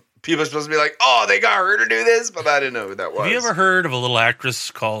some... People are supposed to be like, oh, they got her to do this, but I didn't know who that was. Have you ever heard of a little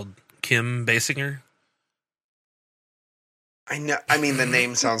actress called Kim Basinger? I know. I mean, the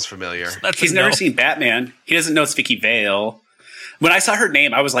name sounds familiar. He's never seen Batman. He doesn't know it's Vicky Vale. When I saw her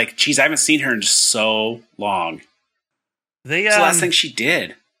name, I was like, geez, I haven't seen her in so long. It's the last thing she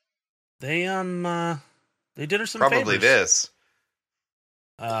did. They did her some Probably favors. this.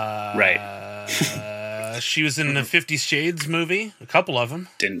 Right. She was in the 50 Shades movie, a couple of them.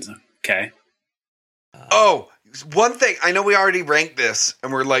 Didn't. Okay. One thing, I know we already ranked this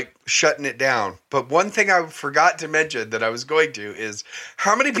and we're shutting it down, but one thing I forgot to mention that I was going to is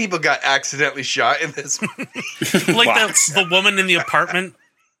how many people got accidentally shot in this movie? The woman in the apartment.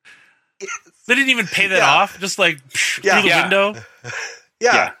 Yes. They didn't even pay that off, just through the window.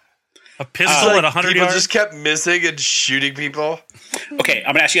 Yeah. A pistol at 100 people yards. just kept missing and shooting people. Okay,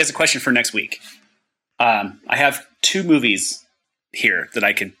 I'm going to ask you guys a question for next week. I have 2 movies here that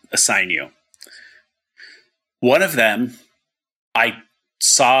I could assign you. One of them, I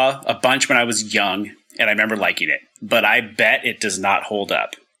saw a bunch when I was young, and I remember liking it. But I bet it does not hold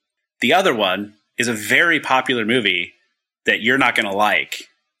up. The other one is a very popular movie that you're not going to like,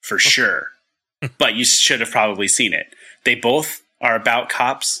 for sure. But you should have probably seen it. They both are about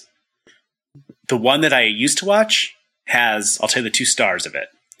cops. The one that I used to watch has, I'll tell you the 2 stars of it.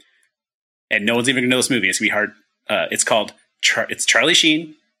 And no one's even going to know this movie. It's going to be hard. It's called, it's Charlie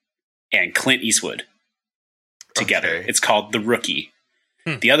Sheen and Clint Eastwood together. Okay. It's called The Rookie.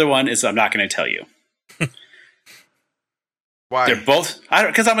 The other one is I'm not going to tell you. Why? They're both. I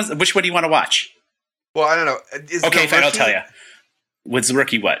don't because which one do you want to watch? Well, I don't know. Okay, fine. I'll tell you. What's The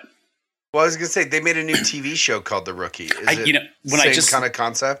Rookie? What? Well, I was going to say they made a new TV show called The Rookie. Same kind of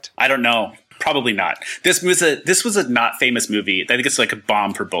concept? I don't know. Probably not. This was a not famous movie. I think it's like a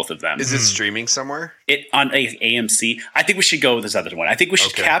bomb for both of them. Is it streaming somewhere? It on AMC. I think we should go with this other one. I think we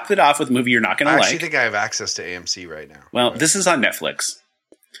should cap it off with a movie you're not going to like. I actually think I have access to AMC right now. Well, this is on Netflix.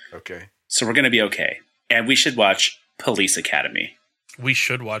 Okay. So we're going to be okay. And we should watch Police Academy. We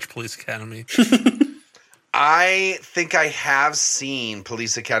should watch Police Academy. I think I have seen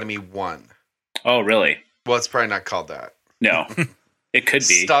Police Academy 1. Oh, really? Well, it's probably not called that. No. It could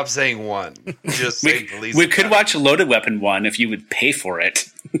be. Stop saying 1. Just say Police We Academy. could watch Loaded Weapon 1 if you would pay for it.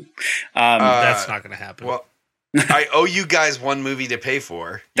 That's not going to happen. Well, I owe you guys one movie to pay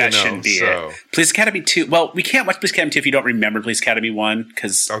for. That shouldn't be it. Police Academy 2. Well, we can't watch Police Academy 2 if you don't remember Police Academy 1.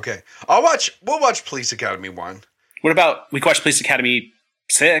 Because Okay. We'll watch Police Academy 1. what about we can watch Police Academy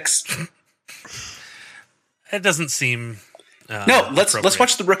 6? It doesn't seem. No, let's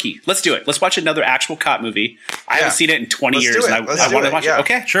watch The Rookie. Let's do it. Let's watch another actual cop movie. I haven't seen it in 20 Let's years. do it. And Let's I do want to it, watch yeah. it.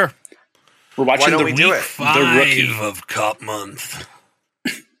 Okay. Sure. We're watching Why don't the we do it? The Rookie. of Cop Month.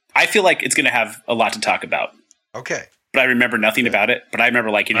 I feel like it's going to have a lot to talk about. Okay. But I remember nothing about it. But I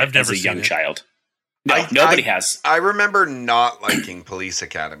remember liking I've it as never a seen young it. child. No, nobody has. I remember not liking Police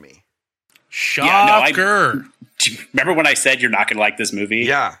Academy. Shocker. Do you remember when I said you're not going to like this movie?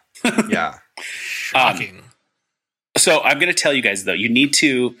 Yeah. Yeah. Shocking. So I'm going to tell you guys, though, you need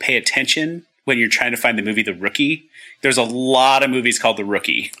to pay attention when you're trying to find the movie The Rookie. There's a lot of movies called The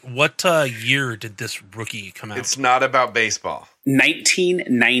Rookie. What year did this Rookie come out? It's not about baseball.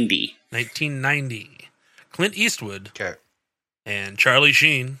 1990. 1990. Clint Eastwood Okay. and Charlie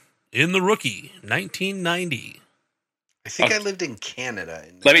Sheen in The Rookie, 1990. I think Okay. I lived in Canada.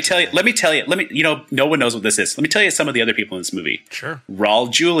 Let me tell you, no one knows what this is. Let me tell you some of the other people in this movie. Sure. Raul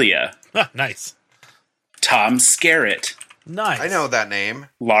Julia, Ah, nice. Tom Skerritt, Nice. I know that name.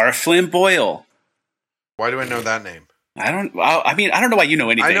 Lara Flynn Boyle. Why do I know that name? I don't know why you know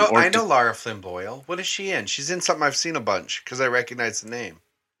anything. I know Lara Flynn Boyle. What is she in? She's in something I've seen a bunch because I recognize the name.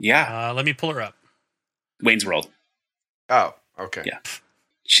 Yeah, Let me pull her up. Wayne's World. Oh, okay. Yeah.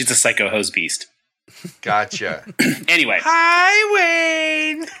 She's a psycho hose beast. Gotcha. Anyway,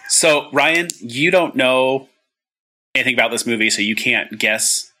 Hi, Wayne. so Ryan, you don't know anything about this movie, so you can't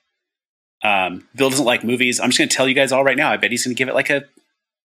guess. Bill doesn't like movies. I'm just going to tell you guys all right now. I bet he's going to give it like a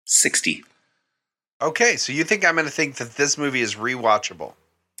 60. Okay, so you think I'm going to think that this movie is rewatchable?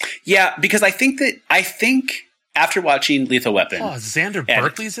 Yeah, because I think after watching Lethal Weapon, Oh, Xander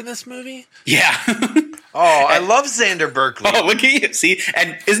Berkeley's in this movie? yeah. Oh, I love Xander Berkeley. Oh, look at you. See?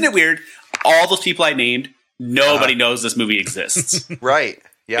 And isn't it weird? All those people I named, nobody knows this movie exists. Right.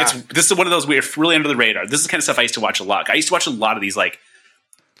 Yeah. This is one of those weird, really under the radar. This is the kind of stuff I used to watch a lot. I used to watch a lot of these, like,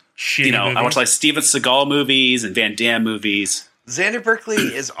 Shitty I movies. watch like Steven Seagal movies and Van Damme movies. Xander Berkeley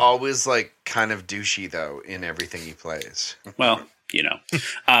is always like kind of douchey though in everything he plays. Well,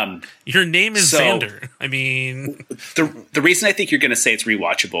 Your name is So- Xander. I mean, the reason I think you're going to say it's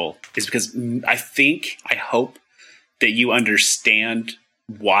rewatchable is because I hope that you understand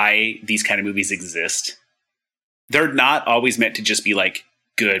why these kind of movies exist. They're not always meant to just be like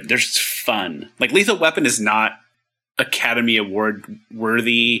good. They're just fun. Like Lethal Weapon is not Academy Award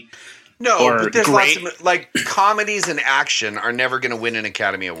worthy. No, Or but there's great- lots of like comedies and action are never going to win an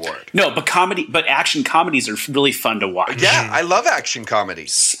Academy Award. No, but action comedies are really fun to watch. Yeah, I love action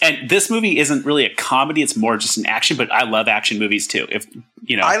comedies. And this movie isn't really a comedy; it's more just an action. But I love action movies too. If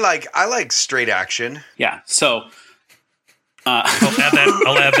you know, I like straight action. yeah. So I'll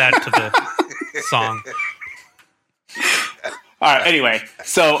add that to the song. all right. Anyway,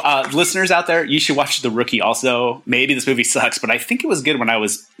 so listeners out there, you should watch The Rookie. Also, maybe this movie sucks, but I think it was good when I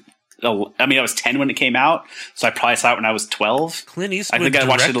was 10 when it came out, so I probably saw it when I was 12. Clint Eastwood I think I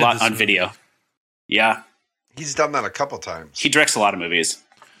watched it a directed lot this on movie. video. Yeah, He's done that a couple times. he directs a lot of movies.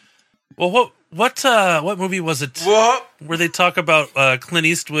 Well, what movie was it What? where they talk about Clint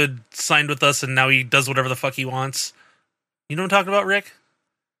Eastwood signed with us and now he does whatever the fuck he wants? You know what I'm talking about, Rick?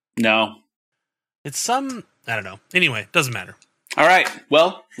 No. It's some, I don't know. Anyway, doesn't matter. All right.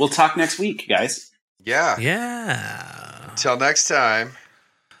 Well, we'll talk next week, guys. Yeah. Yeah. Till next time.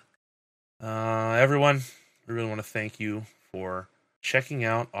 Everyone, we really want to thank you for checking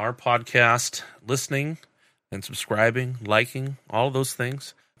out our podcast, listening and subscribing, liking, all of those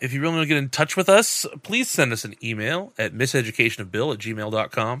things. If you really want to get in touch with us, please send us an email at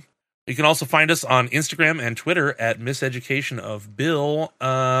miseducationofbill@gmail.com. You can also find us on Instagram and Twitter at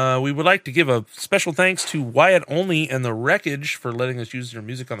miseducationofbill. We would like to give a special thanks to Wyatt Only and The Wreckage for letting us use their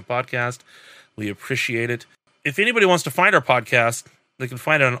music on the podcast. We appreciate it. If anybody wants to find our podcast, they can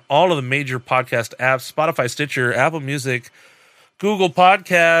find it on all of the major podcast apps: Spotify, Stitcher, Apple Music, Google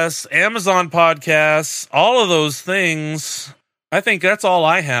Podcasts, Amazon Podcasts, all of those things. I think that's all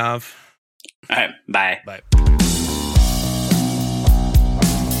I have. All right. Bye. Bye.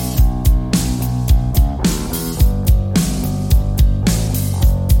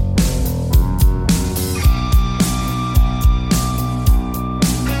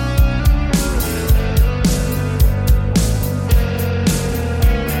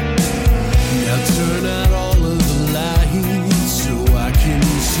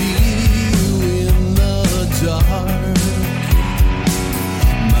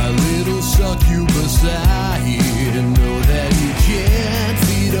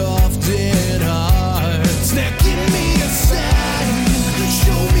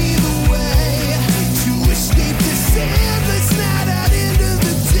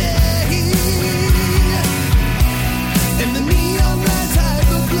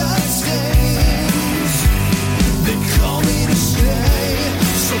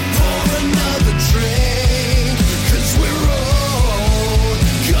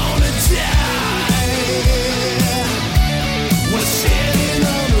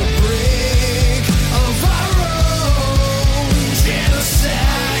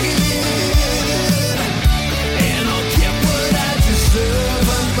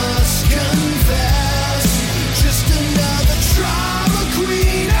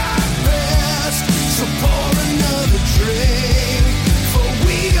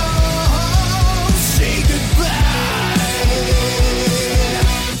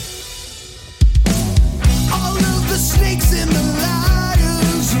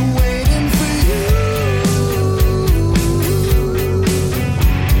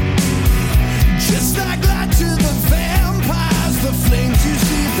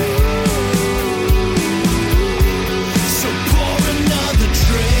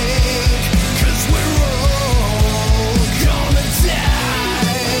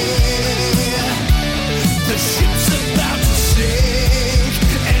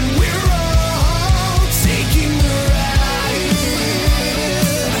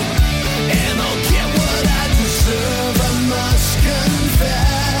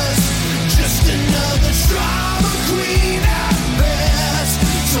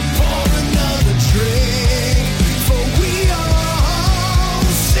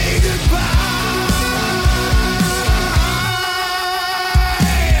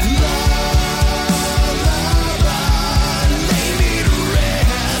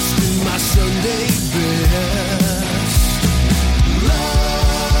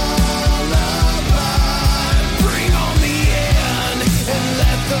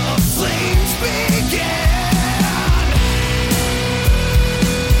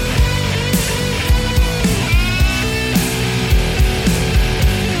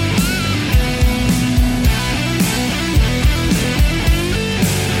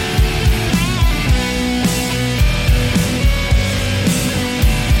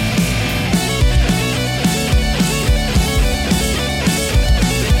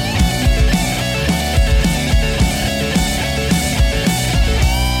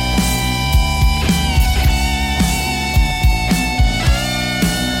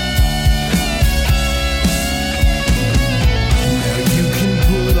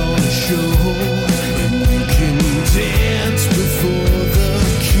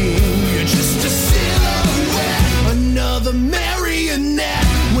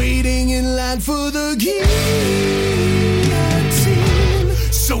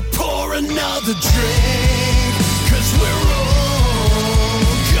 another drink, 'cause we're